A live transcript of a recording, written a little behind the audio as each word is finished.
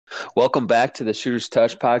Welcome back to the Shooters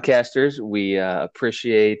Touch podcasters. We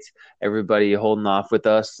appreciate everybody holding off with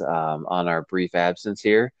us on our brief absence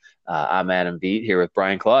here. I'm Adam Beat here with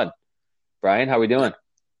Brian Claude. Brian, how we doing?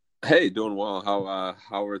 Hey, doing well.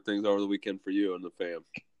 How are things over the weekend for you and the fam?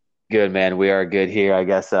 Good, man. We are good here. I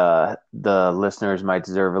guess the listeners might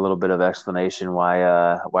deserve a little bit of explanation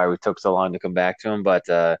why we took so long to come back to them, but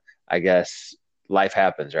I guess life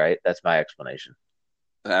happens, right? That's my explanation.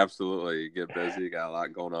 Absolutely, you get busy. You got a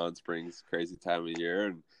lot going on. Spring's a crazy time of year,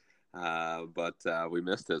 and but we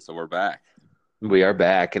missed it, so we're back. We are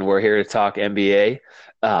back, and we're here to talk NBA.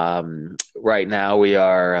 Right now, we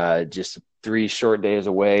are just 3 short days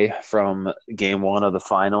away from Game One of the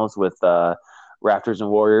finals with Raptors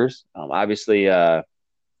and Warriors. Obviously, the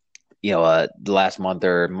last month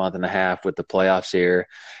or month and a half with the playoffs here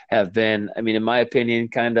have been, I mean, in my opinion,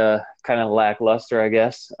 kind of lackluster, I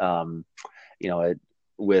guess. You know, it,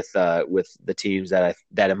 with the teams that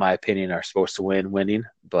in my opinion are supposed to winning,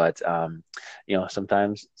 but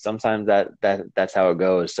sometimes that's how it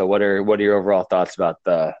goes. So what are your overall thoughts about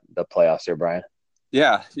the playoffs here, Brian?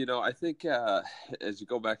 Yeah, I think as you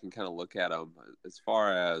go back and kind of look at them, as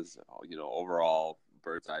far as overall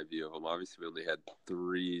bird's eye view of them, obviously we only had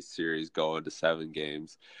 3 series go into 7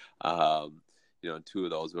 games. Um, two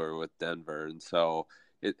of those were with Denver, and so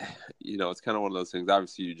it, it's kind of one of those things.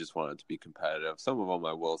 Obviously, you just want it to be competitive. Some of them,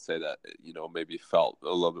 I will say that maybe felt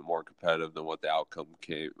a little bit more competitive than what the outcome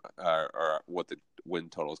came or what the win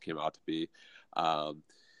totals came out to be. Um,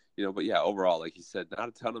 but yeah, overall, like you said, not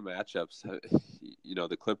a ton of matchups.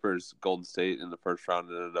 The Clippers, Golden State in the first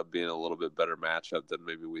round ended up being a little bit better matchup than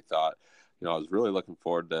maybe we thought. I was really looking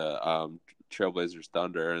forward to Trailblazers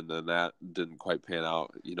Thunder, and then that didn't quite pan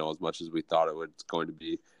out, as much as we thought it was going to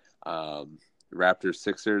be. Raptors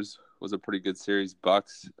Sixers was a pretty good series.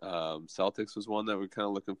 Bucks Celtics was one that we're kind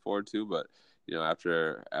of looking forward to, but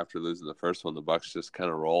after losing the first one, the Bucks just kind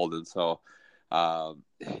of rolled, and so.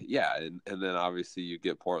 Yeah, and then obviously you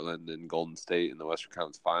get Portland and Golden State in the Western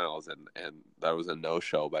Conference Finals, and that was a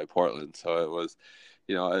no-show by Portland. So it was,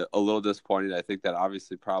 a little disappointing. I think that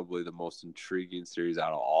obviously probably the most intriguing series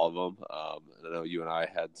out of all of them. I know you and I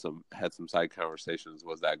had some side conversations.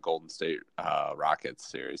 Was that Golden State Rockets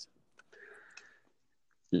series?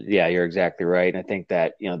 Yeah, you're exactly right. And I think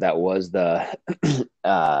that that was the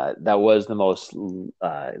that was the most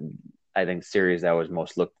I think series that was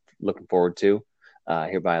most looking forward to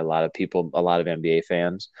here by a lot of people, a lot of NBA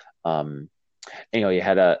fans. Um, you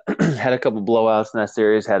had a had a couple blowouts in that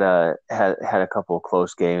series, had a couple of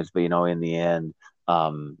close games, but in the end,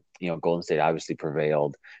 Golden State obviously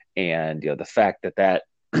prevailed, and the fact that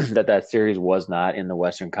that series was not in the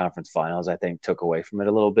Western Conference Finals, I think took away from it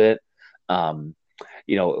a little bit. Um,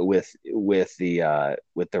 with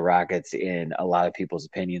the Rockets, in a lot of people's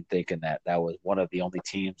opinion, thinking that that was one of the only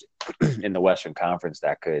teams in the Western Conference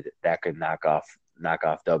that could knock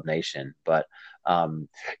off Dub Nation. But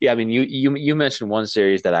yeah, I mean, you mentioned one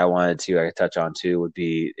series that I wanted to touch on too would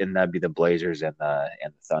be, and that'd be the Blazers and the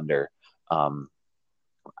Thunder. Um,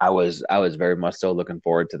 I was very much so looking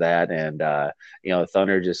forward to that, and the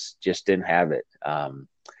Thunder just didn't have it.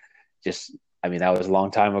 Just I mean, that was a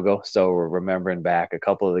long time ago. So we're remembering back a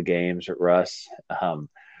couple of the games. Russ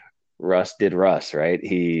did Russ, right?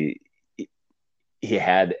 He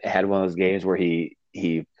had one of those games where he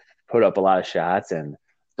put up a lot of shots, and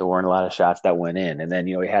there weren't a lot of shots that went in. And then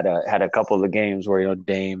he had a couple of the games where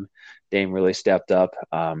Dame really stepped up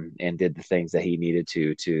and did the things that he needed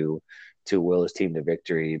to will his team to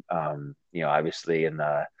victory. Obviously in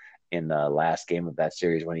the last game of that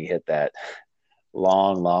series when he hit that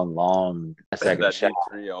long second That shot. deep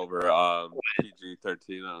three over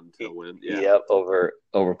PG-13 on to win. Yeah. Yep,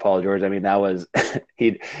 over Paul George. I mean, that was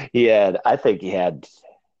he had, I think he had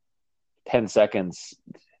 10 seconds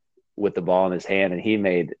with the ball in his hand, and he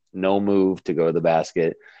made no move to go to the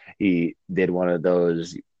basket. He did one of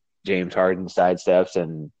those James Harden sidesteps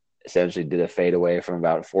and essentially did a fadeaway from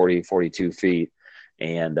about 42 feet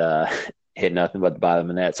and hit nothing but the bottom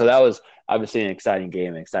of the net. So that was obviously an exciting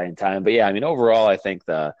game, an exciting time. But yeah, I mean, overall, I think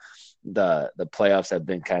the playoffs have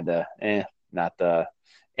been kind of not the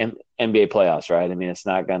NBA playoffs, right? I mean, it's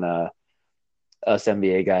not gonna us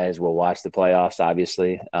NBA guys will watch the playoffs,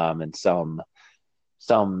 obviously, and some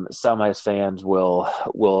as fans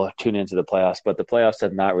will tune into the playoffs, but the playoffs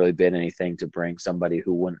have not really been anything to bring somebody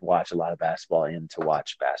who wouldn't watch a lot of basketball in to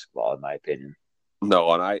watch basketball, in my opinion.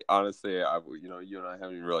 No, and I honestly, you and I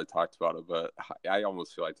haven't even really talked about it, but I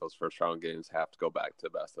almost feel like those first round games have to go back to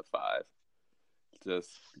best of five.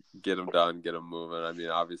 Just get them done, get them moving. I mean,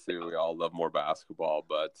 obviously, we all love more basketball,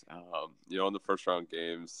 but in the first round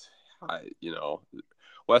games, I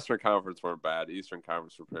Western Conference weren't bad. Eastern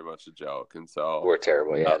Conference were pretty much a joke, and so We're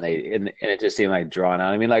terrible, yeah. uh, And it just seemed like drawn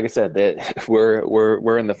out. I mean, like I said, that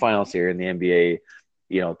we're in the finals here in the NBA.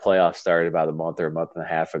 Playoffs started about a month and a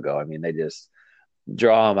half ago. I mean, they just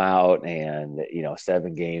draw them out, and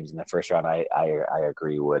 7 games in the first round. I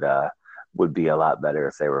agree would be a lot better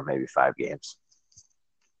if they were maybe 5 games.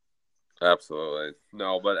 absolutely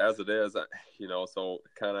no. But as it is, so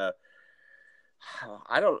kind of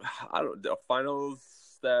I don't the finals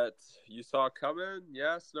that you saw coming.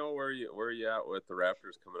 Yes, no. Where you at with the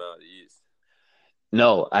Raptors coming out of the East?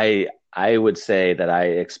 No, I would say that I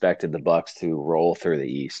expected the Bucks to roll through the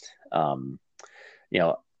East. You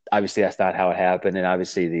know, obviously that's not how it happened, and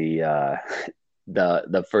obviously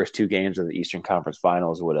the first 2 games of the Eastern Conference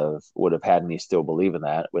Finals would have had me still believe in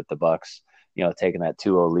that with the Bucks, taking that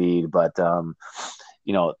 2-0 lead. But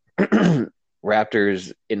you know,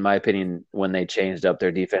 Raptors, in my opinion, when they changed up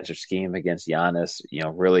their defensive scheme against Giannis,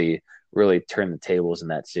 really really turned the tables in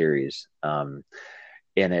that series. And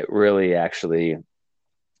it really actually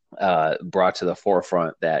brought to the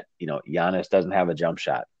forefront that Giannis doesn't have a jump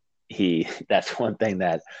shot. That's one thing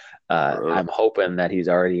that I'm hoping that he's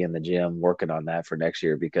already in the gym working on that for next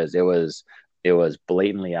year, because it was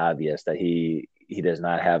blatantly obvious that he does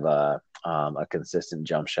not have a consistent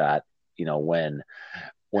jump shot. When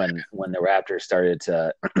the Raptors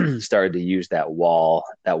started to use that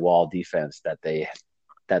wall defense that they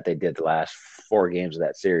did the last 4 games of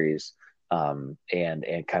that series, and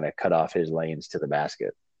kind of cut off his lanes to the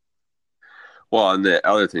basket. Well, and the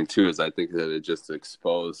other thing too is I think that it just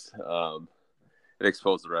exposed the rest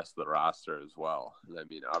of the roster as well. I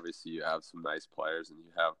mean, obviously you have some nice players, and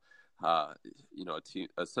you have a team,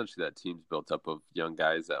 essentially that team's built up of young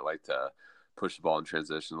guys that like to push the ball in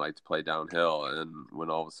transition, like to play downhill, and when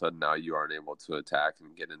all of a sudden now you aren't able to attack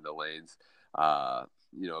and get into lanes,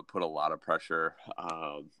 put a lot of pressure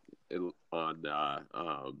on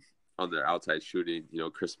their outside shooting.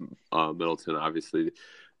 Chris Middleton, obviously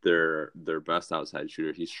their best outside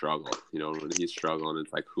shooter, he struggled. When he's struggling,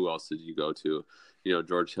 it's like, who else did you go to?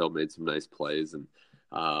 George Hill made some nice plays, and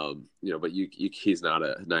but he's not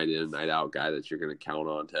a night in, night out guy that you're going to count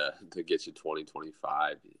on to get you 20,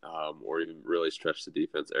 25, or even really stretch the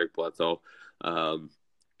defense. Eric Bledsoe,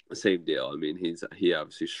 same deal. I mean, he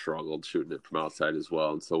obviously struggled shooting it from outside as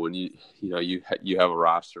well. And so when you have a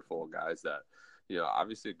roster full of guys that,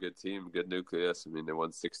 obviously a good team, good nucleus. I mean, they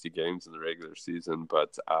won 60 games in the regular season,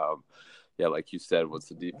 but like you said, once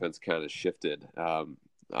the defense kind of shifted,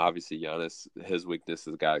 obviously Giannis, his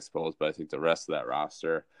weaknesses got exposed, but I think the rest of that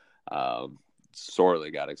roster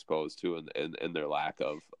sorely got exposed too, in their lack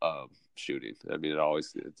of shooting. I mean,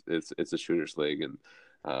 it's a shooter's league, and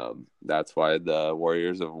that's why the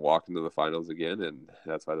Warriors have walked into the finals again, and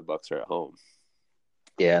that's why the Bucks are at home.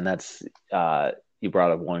 Yeah, and that's you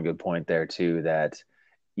brought up one good point there too, that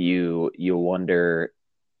you wonder,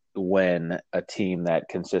 when a team that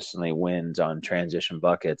consistently wins on transition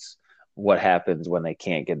buckets, what happens when they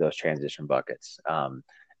can't get those transition buckets. And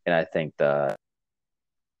I think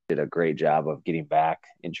did a great job of getting back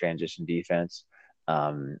in transition defense.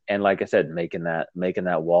 And like I said, making that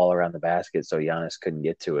wall around the basket so Giannis couldn't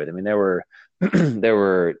get to it. I mean, there were there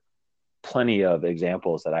were plenty of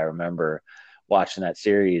examples that I remember watching that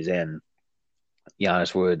series, and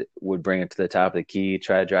Giannis would bring it to the top of the key,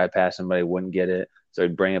 try to drive past somebody, wouldn't get it. So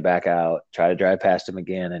he'd bring it back out, try to drive past him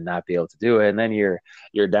again, and not be able to do it. And then you're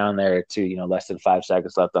down there to less than 5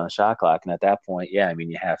 seconds left on the shot clock, and at that point, yeah, I mean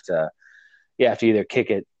you have to either kick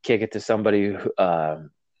it to somebody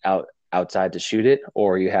outside to shoot it,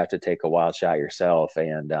 or you have to take a wild shot yourself.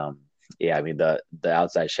 And yeah, I mean the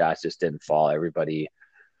outside shots just didn't fall. Everybody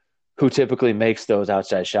who typically makes those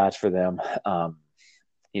outside shots for them,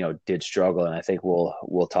 did struggle. And I think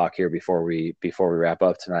we'll talk here before we wrap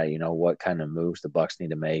up tonight, what kind of moves the Bucks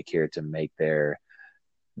need to make here to make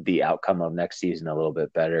the outcome of next season a little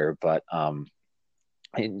bit better. But one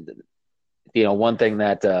thing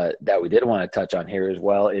that we did want to touch on here as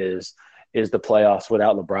well is the playoffs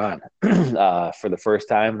without LeBron for the first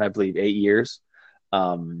time in, I believe, 8 years.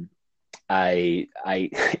 I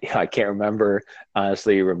can't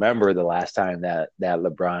honestly remember the last time that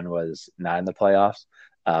LeBron was not in the playoffs.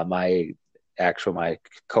 My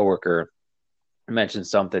coworker mentioned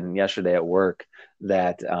something yesterday at work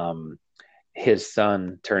that his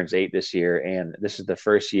son turns 8 this year, and this is the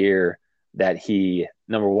first year that he,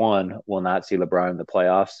 number one, will not see LeBron in the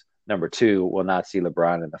playoffs. Number two, will not see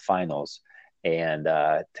LeBron in the finals. And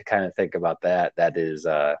to kind of think about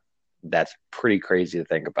that's pretty crazy to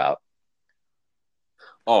think about.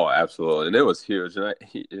 Oh, absolutely, and it was huge, and I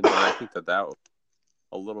think that was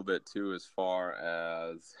a little bit too, as far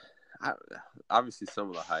as obviously some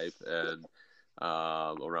of the hype and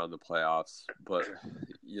around the playoffs, but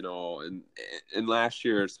in last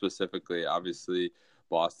year specifically, obviously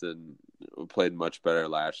Boston played much better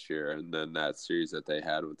last year, and then that series that they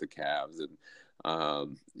had with the Cavs, and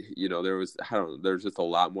there was just a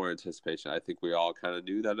lot more anticipation. I think we all kind of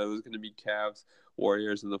knew that it was going to be Cavs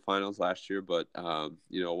Warriors in the finals last year, but it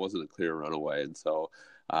wasn't a clear runaway, and so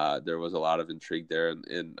there was a lot of intrigue there,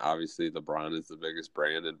 and obviously LeBron is the biggest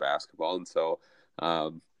brand in basketball, and so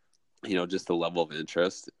just the level of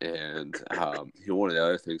interest. And one of the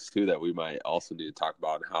other things too that we might also need to talk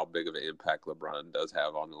about, and how big of an impact LeBron does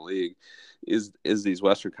have on the league, is these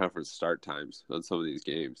Western Conference start times on some of these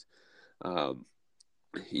games. And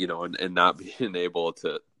not being able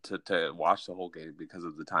to watch the whole game because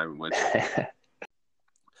of the time in which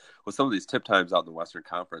with some of these tip times out in the Western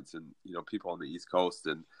Conference, and people on the East Coast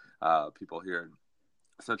and people here in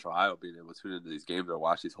Central Ohio being able to tune into these games or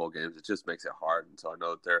watch these whole games, it just makes it hard. And so I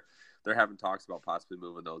know that they're having talks about possibly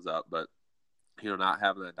moving those up, but not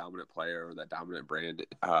having that dominant player or that dominant brand,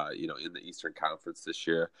 in the Eastern Conference this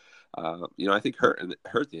year, I think hurt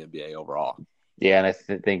the NBA overall. Yeah, and I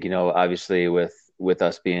think obviously with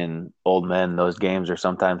us being old men, those games are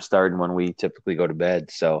sometimes starting when we typically go to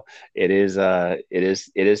bed. So it is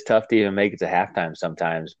tough to even make it to halftime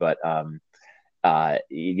sometimes. But I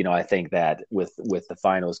think that with the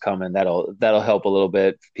finals coming, that'll help a little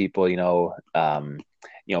bit. People,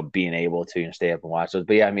 being able to stay up and watch those.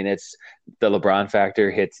 But yeah, I mean, it's the LeBron factor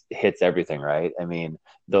hits everything, right? I mean,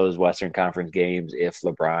 those Western Conference games, if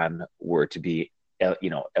LeBron were to be, at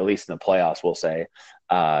least in the playoffs, we'll say,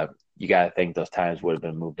 you got to think those times would have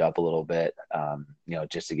been moved up a little bit,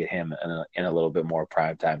 just to get him in a little bit more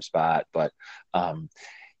primetime spot. But,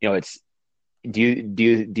 it's, do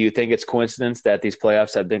you think it's coincidence that these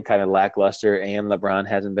playoffs have been kind of lackluster and LeBron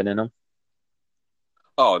hasn't been in them?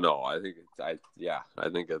 Oh no, I think it's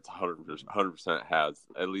 100% has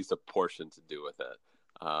at least a portion to do with it.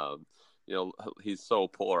 He's so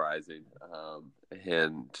polarizing,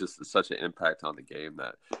 and just such an impact on the game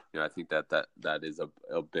that I think that is a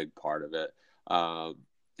big part of it. And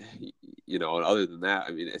other than that,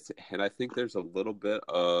 I mean, and I think there's a little bit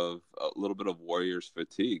of Warriors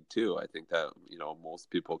fatigue too. I think that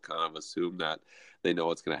most people kind of assume that they know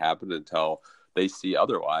what's going to happen until they see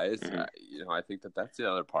otherwise. Mm-hmm. I think that's the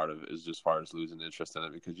other part of it, is just as far as losing interest in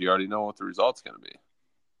it, because you already know what the result's going to be.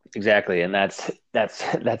 Exactly, and that's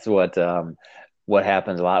what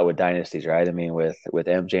happens a lot with dynasties, right? I mean, with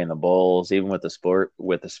MJ and the Bulls, even with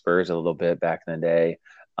the Spurs a little bit back in the day,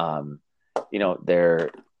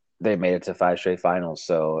 they made it to 5 straight finals.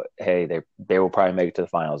 So hey, they will probably make it to the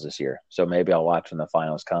finals this year. So maybe I'll watch when the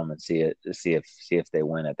finals come and see if they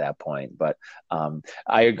win at that point. But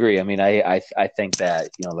I agree. I mean, I think that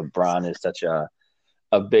LeBron is such a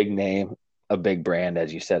big name, a big brand,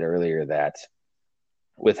 as you said earlier, that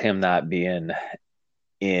with him not being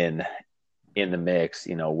in the mix,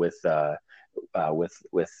 with the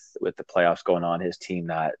playoffs going on, his team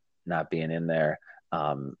not being in there,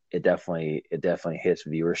 it definitely hits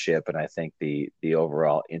viewership, and I think the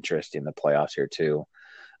overall interest in the playoffs here too,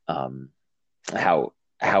 how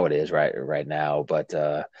it is right now. But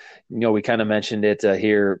we kind of mentioned it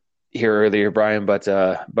here earlier, Brian. But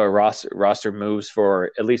roster moves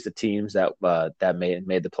for at least the teams that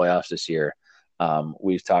made the playoffs this year.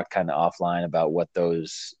 We've talked kind of offline about what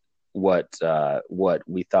our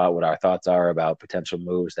thoughts are about potential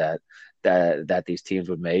moves that these teams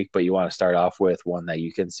would make. But you want to start off with one that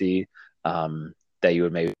you can see that you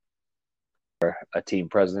would maybe a team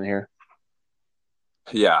president here.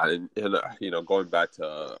 Yeah, and going back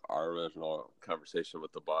to our original conversation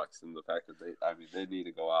with the Bucks and the fact that they need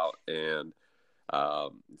to go out and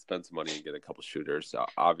spend some money and get a couple shooters.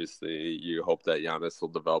 Obviously, you hope that Giannis will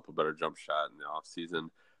develop a better jump shot in the offseason,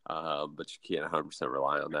 but you can't 100%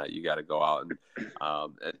 rely on that. You got to go out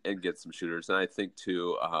and get some shooters. And I think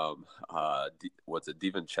too, what's it,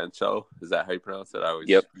 DiVincenzo? Is that how you pronounce it? I always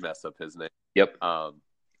mess up his name. Yep.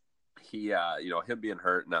 He, him being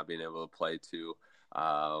hurt, not being able to play too.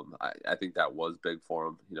 I think that was big for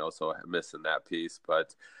him, so missing that piece.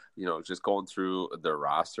 But, just going through their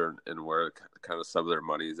roster and where kind of some of their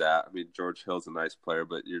money's at. I mean, George Hill's a nice player,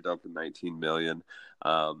 but you're dumping $19 million.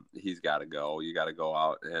 He's got to go. You got to go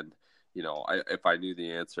out. And, if I knew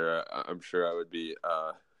the answer, I'm sure I would be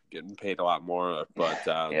getting paid a lot more. But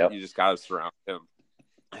you just got to surround him.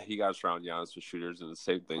 You got to surround Giannis with shooters, and the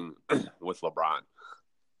same thing with LeBron.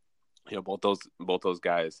 Both those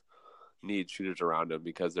guys need shooters around him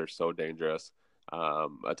because they're so dangerous,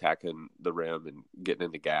 attacking the rim and getting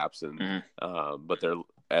into gaps, and but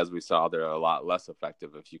as we saw, they're a lot less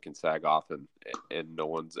effective if you can sag off and no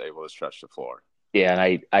one's able to stretch the floor. Yeah,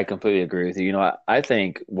 and I completely agree with you. I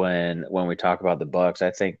think when we talk about the Bucks,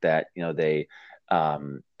 I think that they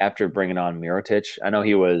after bringing on Mirotic, I know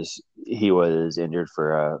he was injured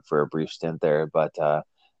for a brief stint there, but I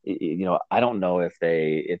don't know if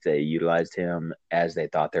they utilized him as they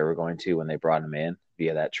thought they were going to when they brought him in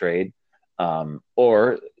via that trade,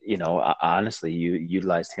 or honestly, you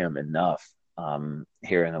utilized him enough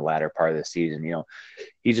here in the latter part of the season.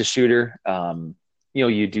 He's a shooter.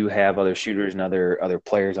 You do have other shooters and other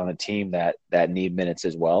players on the team that need minutes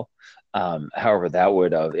as well. However, that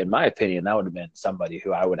would have, in my opinion, that would have been somebody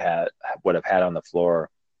who I would have had on the floor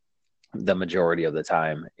the majority of the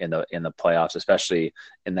time in the playoffs, especially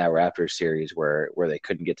in that Raptors series where they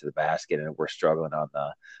couldn't get to the basket and we're struggling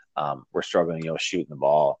shooting the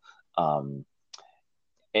ball. And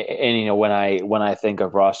when I think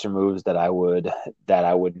of roster moves that I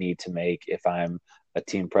would need to make if I'm a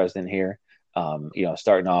team president here,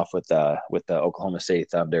 starting off with the Oklahoma City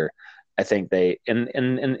Thunder, I think they've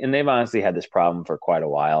honestly had this problem for quite a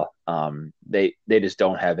while. They just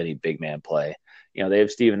don't have any big man play. They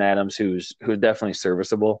have Steven Adams who's definitely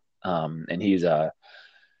serviceable, and he's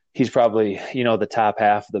probably the top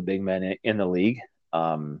half of the big men in the league.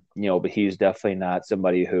 But he's definitely not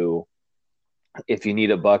somebody who, if you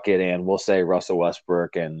need a bucket and we'll say Russell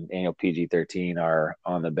Westbrook and PG-13 are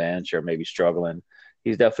on the bench or maybe struggling,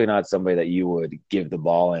 he's definitely not somebody that you would give the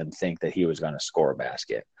ball and think that he was going to score a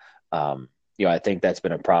basket. I think that's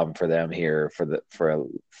been a problem for them here for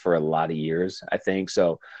a lot of years, I think.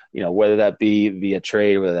 So, whether that be via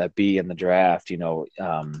trade, whether that be in the draft,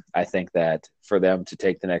 I think that for them to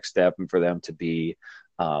take the next step and for them to be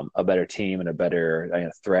a better team and a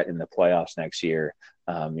better threat in the playoffs next year,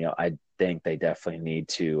 I think they definitely need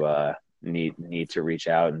to reach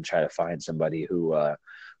out and try to find somebody who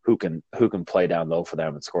can play down low for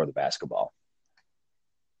them and score the basketball.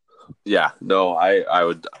 Yeah, no, I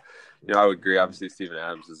would agree. Obviously, Steven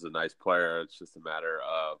Adams is a nice player. It's just a matter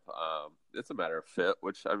of fit,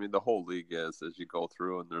 which I mean the whole league is as you go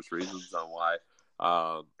through, and there's reasons on why.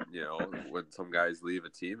 When some guys leave a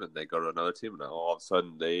team and they go to another team, and all of a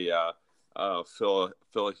sudden they fill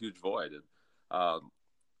a huge void. And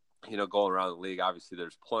going around the league, obviously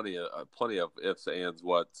there's plenty of ifs, ands,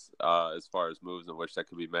 whats as far as moves in which that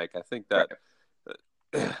could be made. I think that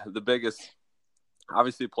the biggest,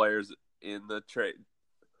 obviously, players in the trade.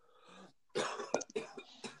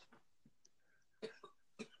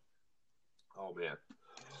 Oh man.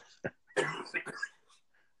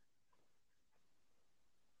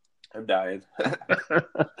 I'm dying.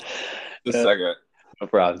 Just a second. No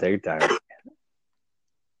problem. Take your time.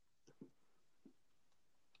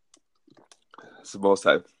 It's the most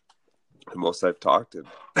I've talked in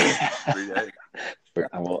 3 days.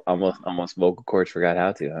 Almost vocal cords forgot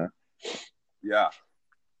how to, huh? Yeah.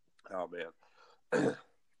 Oh man.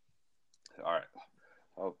 All right.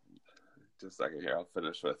 Oh, just a second here. I'll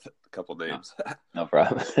finish with a couple names. No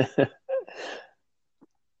problem.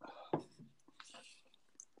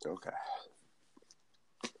 Okay.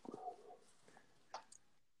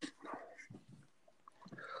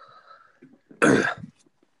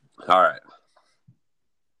 All right.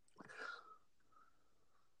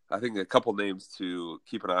 I think a couple names to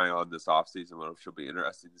keep an eye on this offseason, which will be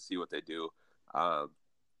interesting to see what they do.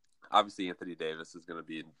 Obviously, Anthony Davis is going to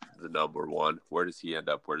be the number one. Where does he end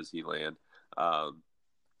up? Where does he land?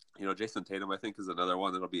 Jason Tatum, I think, is another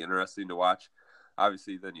one that'll be interesting to watch.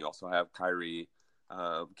 Obviously, then you also have Kyrie,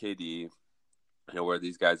 KD, where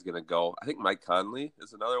these guys are going to go. I think Mike Conley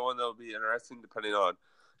is another one that'll be interesting, depending on,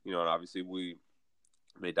 and obviously we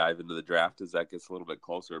may dive into the draft as that gets a little bit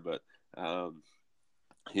closer. But,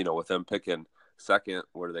 with them picking second,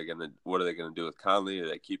 what are they going to do with Conley? Do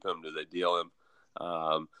they keep him? Do they deal him?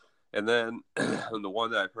 And then the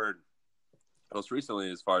one that I've heard most recently,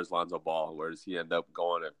 as far as Lonzo Ball, where does he end up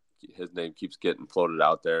going if his name keeps getting floated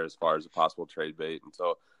out there as far as a possible trade bait? And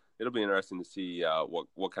so it'll be interesting to see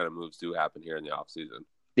what kind of moves do happen here in the offseason.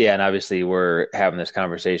 Yeah, and obviously we're having this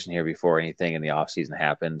conversation here before anything in the offseason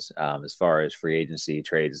happens, as far as free agency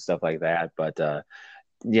trades and stuff like that. But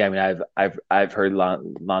yeah, I mean, I've heard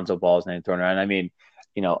Lonzo Ball's name thrown around. I mean,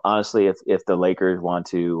 honestly, if the Lakers want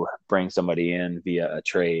to bring somebody in via a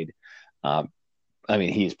trade, I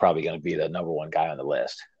mean, he's probably going to be the number one guy on the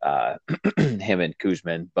list, him and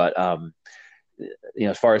Kuzman. But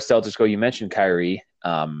as far as Celtics go, you mentioned Kyrie.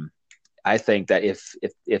 I think that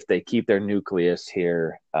if they keep their nucleus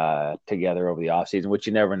here together over the offseason, which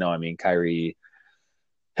you never know. I mean, Kyrie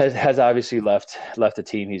has obviously left the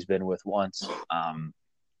team he's been with once.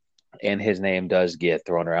 and his name does get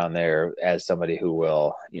thrown around there as somebody who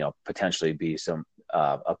will, potentially be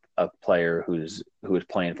a player who is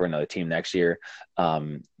playing for another team next year.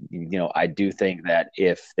 I do think that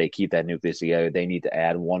if they keep that nucleus together, they need to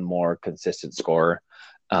add one more consistent scorer.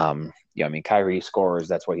 Kyrie scores,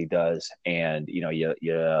 that's what he does. And,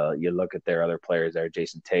 you look at their other players there,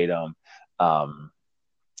 Jason Tatum, and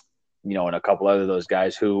a couple other those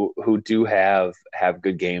guys who do have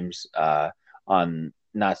good games on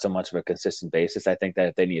not so much of a consistent basis. I think that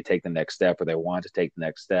if they need to take the next step or they want to take the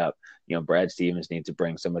next step, Brad Stevens needs to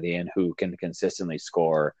bring somebody in who can consistently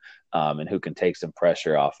score and who can take some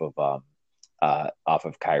pressure off of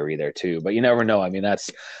Kyrie there too. But you never know. I mean,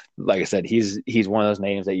 that's, like I said, he's one of those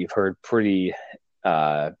names that you've heard pretty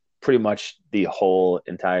much the whole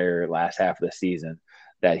entire last half of the season,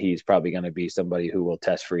 that he's probably going to be somebody who will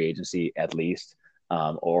test free agency at least,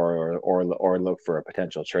 or look for a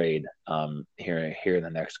potential trade here in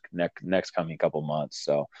the next coming couple months.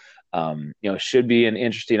 So, should be an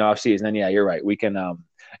interesting offseason. And yeah, you're right. We can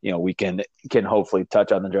we can hopefully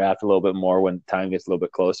touch on the draft a little bit more when time gets a little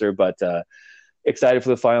bit closer. But excited for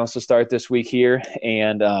the finals to start this week here,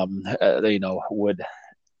 and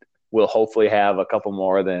we'll hopefully have a couple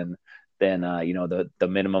more than the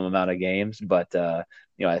minimum amount of games. But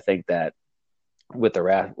I think that with the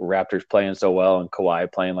Raptors playing so well and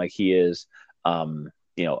Kawhi playing like he is, I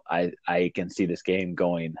can see this game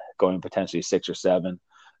going potentially 6 or 7.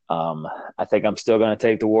 I think I'm still going to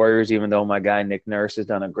take the Warriors, even though my guy Nick Nurse has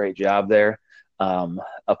done a great job there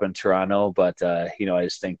up in Toronto. But I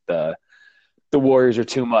just think the Warriors are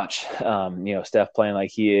too much. Steph playing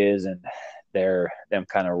like he is, and them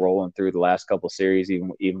kind of rolling through the last couple series,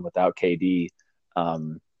 even without KD.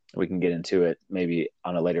 We can get into it maybe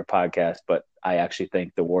on a later podcast, but I actually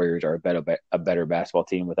think the Warriors are a better basketball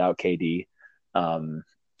team without KD. And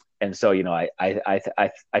so, I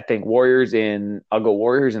think Warriors I'll go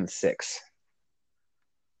Warriors in 6.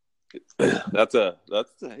 I think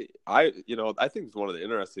one of the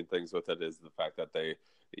interesting things with it is the fact that the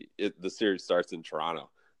series starts in Toronto.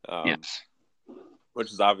 Yes.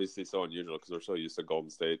 Which is obviously so unusual because we're so used to Golden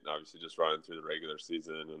State and obviously just running through the regular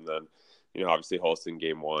season and then, obviously hosting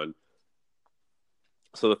game 1.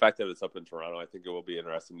 So the fact that it's up in Toronto, I think it will be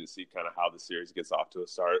interesting to see kind of how the series gets off to a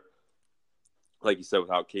start. Like you said,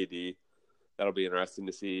 without KD, that'll be interesting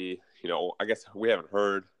to see. I guess we haven't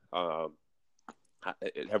heard. Have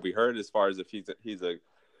we heard as far as if he's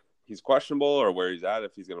questionable or where he's at,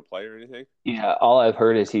 if he's going to play or anything? Yeah, all I've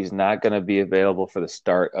heard is he's not going to be available for the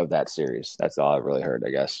start of that series. That's all I've really heard, I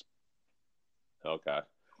guess. Okay.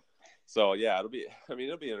 So, yeah, it'll be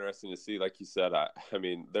interesting to see. Like you said,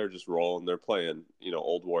 they're just rolling. They're playing,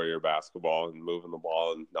 old Warrior basketball and moving the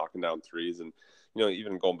ball and knocking down threes. And,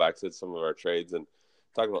 even going back to some of our trades and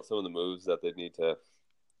talking about some of the moves that they need to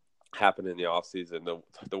happen in the offseason.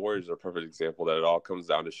 The Warriors are a perfect example that it all comes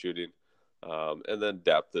down to shooting. And then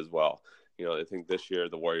depth as well. I think this year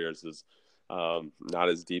the Warriors is not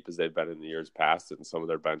as deep as they've been in the years past, and some of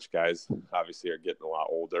their bench guys obviously are getting a lot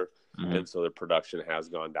older, and so their production has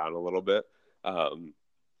gone down a little bit. But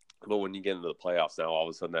when you get into the playoffs now, all of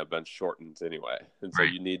a sudden that bench shortens anyway, and so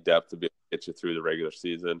you need depth to be able to get you through the regular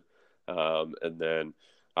season, and then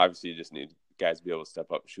obviously you just need guys to be able to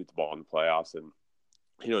step up and shoot the ball in the playoffs. And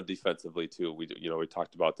defensively too, we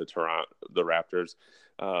talked about the Raptors.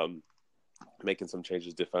 Making some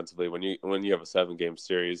changes defensively when you have a 7-game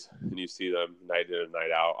series and you see them night in and night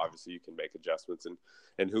out, obviously you can make adjustments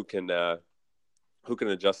and who can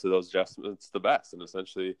adjust to those adjustments the best. And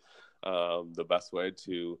essentially the best way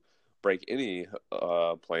to break any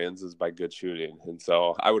plans is by good shooting. And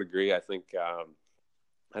so I would agree. I think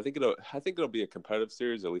it'll be a competitive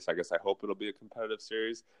series. At least I guess I hope it'll be a competitive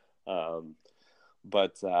series.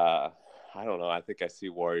 But I don't know. I think I see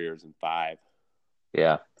Warriors in 5.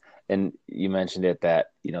 Yeah. And you mentioned it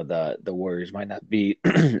that, the Warriors might not be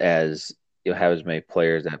as, have as many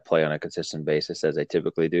players that play on a consistent basis as they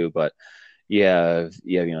typically do. But you have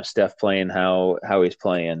Steph playing how he's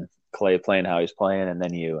playing, Clay playing how he's playing, and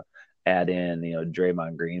then you add in,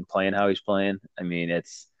 Draymond Green playing how he's playing. I mean,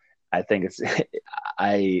 I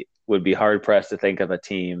would be hard pressed to think of a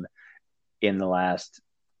team in the last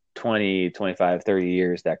 20, 25, 30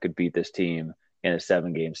 years that could beat this team in a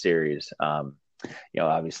 7-game series.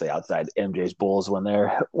 Obviously outside MJ's Bulls when they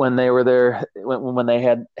were there, when they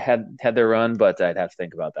had their run, but I'd have to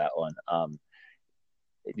think about that one.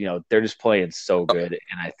 They're just playing so good,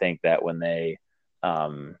 and I think that when they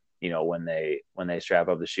strap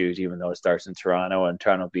up the shoes, even though it starts in Toronto and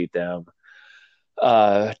Toronto beat them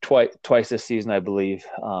twice this season, I believe.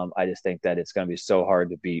 I just think that it's going to be so hard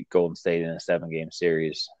to beat Golden State in a 7-game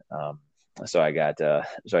series. So I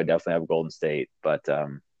definitely have Golden State. But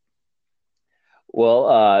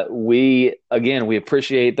we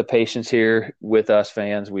appreciate the patience here with us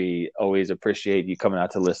fans. We always appreciate you coming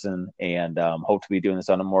out to listen, and hope to be doing this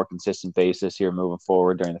on a more consistent basis here moving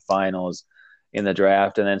forward during the finals, in the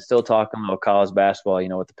draft, and then still talking about college basketball.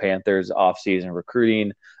 With the Panthers off-season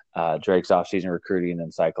recruiting, Drake's off-season recruiting,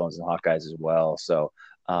 and Cyclones and Hawkeyes as well. So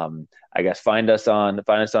I guess find us on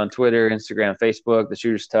Twitter, Instagram, Facebook, the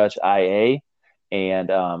Shooters Touch IA, and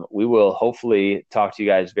we will hopefully talk to you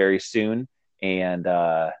guys very soon. And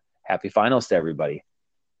happy finals to everybody.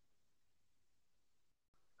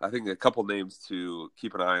 I think a couple names to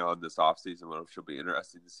keep an eye on this offseason, which will be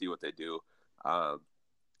interesting to see what they do.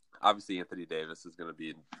 Obviously, Anthony Davis is going to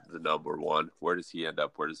be the number one. Where does he end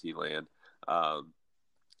up? Where does he land?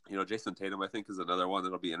 Jason Tatum, I think, is another one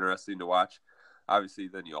that'll be interesting to watch. Obviously,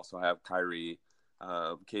 then you also have Kyrie,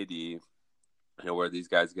 KD, where these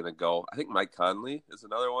guys are going to go. I think Mike Conley is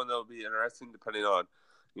another one that'll be interesting, depending on,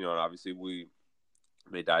 and obviously we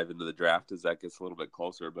may dive into the draft as that gets a little bit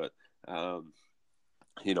closer. But,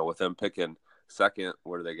 with them picking second,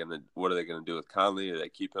 what are they going to do with Conley? Do they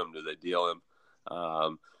keep him? Do they deal him?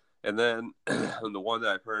 And then the one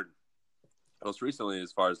that I've heard most recently,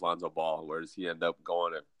 as far as Lonzo Ball, where does he end up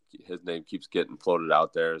going if his name keeps getting floated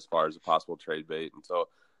out there as far as a possible trade bait? And so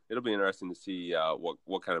it'll be interesting to see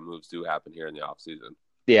what kind of moves do happen here in the offseason.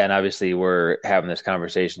 Yeah, and obviously we're having this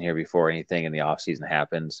conversation here before anything in the offseason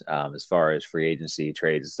happens, as far as free agency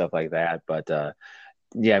trades and stuff like that. But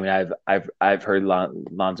yeah, I mean, I've heard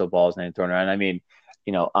Lonzo Ball's name thrown around. I mean,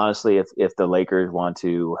 honestly, if the Lakers want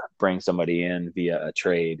to bring somebody in via a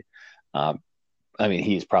trade, I mean,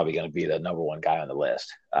 he's probably going to be the number one guy on the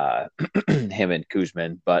list, him and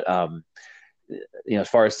Kuzman. But as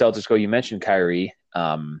far as Celtics go, you mentioned Kyrie.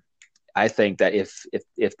 I think that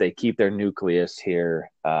if they keep their nucleus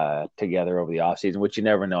here together over the offseason, which you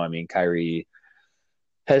never know. I mean, Kyrie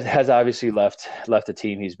has obviously left the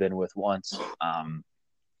team he's been with once,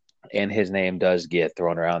 and his name does get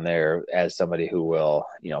thrown around there as somebody who will,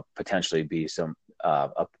 potentially be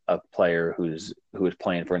a player who is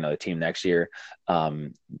playing for another team next year. I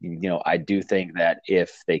do think that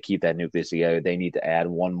if they keep that nucleus together, they need to add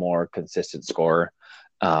one more consistent scorer.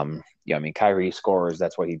 I mean, Kyrie scores,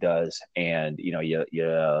 that's what he does. And, you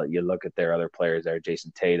look at their other players there,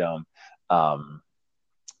 Jason Tatum, and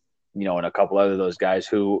a couple other those guys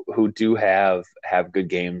who do have good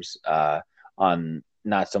games on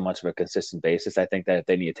not so much of a consistent basis. I think that if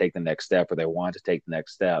they need to take the next step, or they want to take the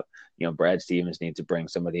next step, Brad Stevens needs to bring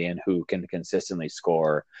somebody in who can consistently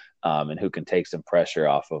score, and who can take some pressure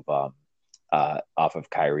off of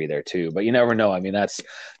Kyrie there too. But you never know. I mean, that's,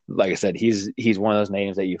 like I said, he's one of those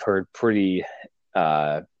names that you've heard pretty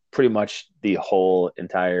much the whole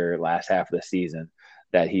entire last half of the season,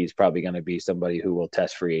 that he's probably going to be somebody who will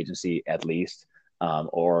test free agency at least,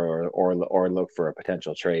 or look for a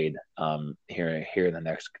potential trade here in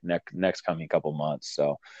the next coming couple months.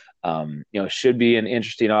 So should be an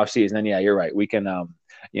interesting offseason. And yeah, you're right. We can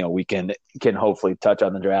we can hopefully touch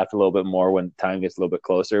on the draft a little bit more when time gets a little bit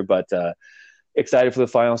closer. But excited for the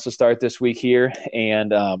finals to start this week here,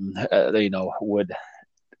 and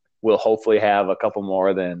we'll hopefully have a couple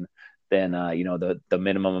more than the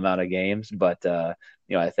minimum amount of games. But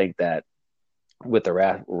I think that with the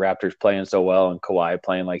Raptors playing so well and Kawhi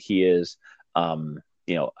playing like he is,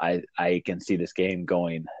 I can see this game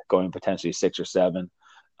going potentially 6 or 7.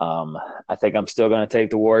 I think I'm still going to take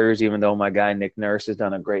the Warriors, even though my guy Nick Nurse has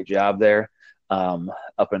done a great job there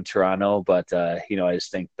up in Toronto. But I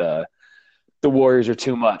just think the Warriors are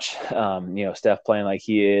too much. Steph playing like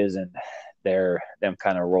he is, and them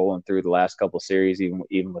kind of rolling through the last couple series,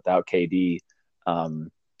 even without KD.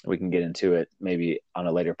 We can get into it maybe on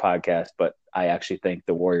a later podcast, but I actually think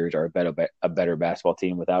the Warriors are a better basketball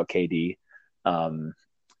team without KD.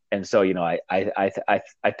 And so, I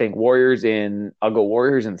think Warriors I'll go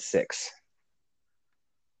Warriors in 6.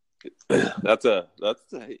 I think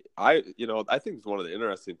one of the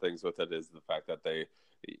interesting things with it is the fact that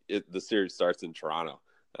the series starts in Toronto.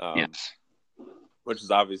 Yes. Which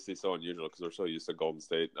is obviously so unusual because we're so used to Golden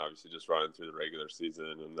State, and obviously just running through the regular season,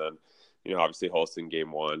 and then, obviously hosting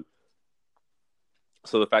game 1.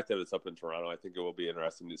 So the fact that it's up in Toronto, I think it will be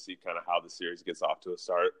interesting to see kind of how the series gets off to a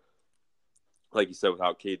start. Like you said,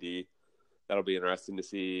 without KD, that'll be interesting to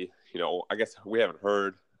see. I guess we haven't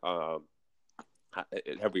heard. Have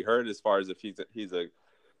we heard as far as if he's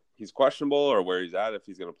questionable, or where he's at, if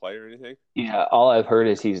he's going to play or anything? Yeah, all I've heard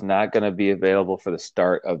is he's not going to be available for the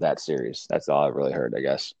start of that series. That's all I've really heard, I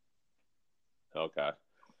guess. Okay.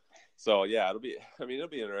 So yeah, it'll be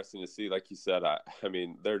interesting to see. Like you said, I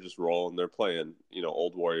mean, they're just rolling. They're playing,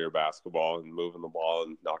 old Warrior basketball and moving the ball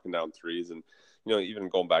and knocking down threes, and even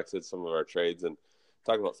going back to some of our trades and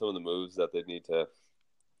talking about some of the moves that they need to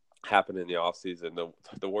happen in the offseason.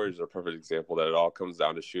 The Warriors are a perfect example that it all comes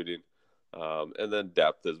down to shooting, and then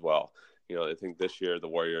depth as well. I think this year the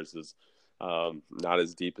Warriors is not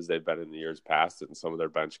as deep as they've been in the years past, and some of their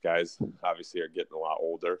bench guys obviously are getting a lot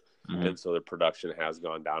older, and so their production has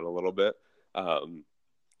gone down a little bit. But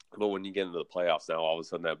when you get into the playoffs now, all of a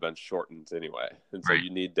sudden that bench shortens anyway, and so you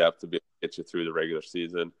need depth to be able to get you through the regular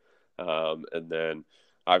season, and then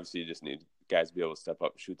obviously you just need guys to be able to step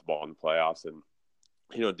up and shoot the ball in the playoffs. And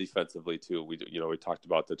defensively too, we talked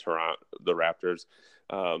about the Raptors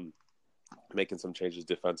making some changes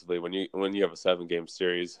defensively. When you have a 7-game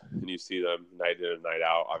series and you see them night in and night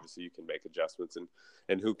out, obviously you can make adjustments,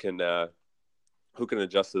 and who can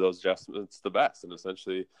adjust to those adjustments the best. And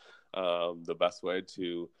essentially the best way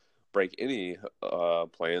to break any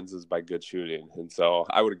plans is by good shooting. And so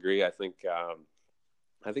I would agree. I think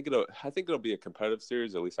it'll be a competitive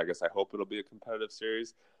series. At least I guess I hope it'll be a competitive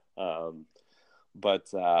series. But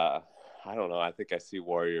I don't know. I think I see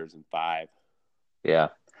Warriors in 5. Yeah.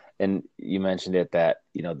 And you mentioned it that,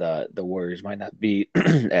 the Warriors might not be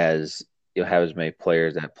as, have as many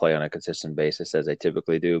players that play on a consistent basis as they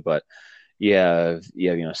typically do. But you have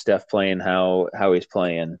Steph playing how he's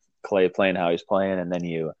playing, Clay playing how he's playing, and then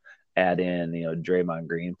you add in, Draymond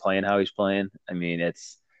Green playing how he's playing. I mean,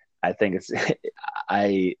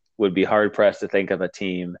 I would be hard pressed to think of a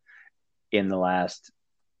team in the last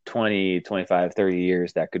 20, 25, 30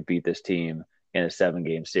 years that could beat this team in a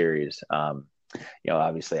 7-game series.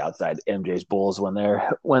 Obviously outside MJ's Bulls when they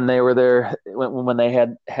were there, when they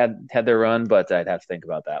had their run, but I'd have to think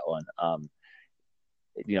about that one.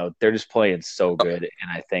 They're just playing so good, and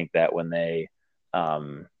I think that when they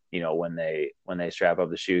strap up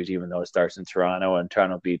the shoes, even though it starts in Toronto and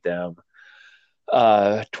Toronto beat them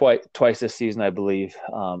twice this season, I believe.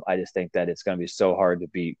 I just think that it's going to be so hard to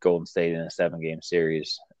beat Golden State in a 7-game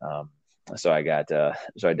series. So I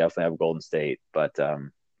definitely have Golden State, but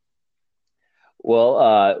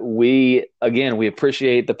we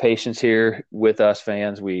appreciate the patience here with us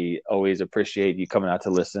fans. We always appreciate you coming out to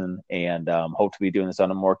listen, and hope to be doing this on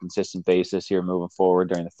a more consistent basis here moving forward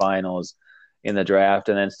during the finals, in the draft,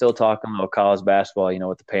 and then still talking about college basketball,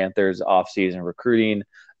 with the Panthers off-season recruiting,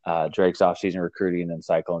 Drake's off-season recruiting, and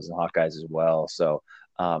Cyclones and Hawkeyes as well. So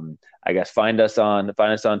I guess find us on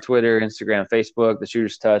Twitter, Instagram, Facebook, The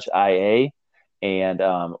Shooter's Touch IA, and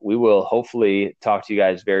we will hopefully talk to you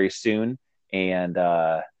guys very soon. And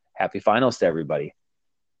happy finals to everybody.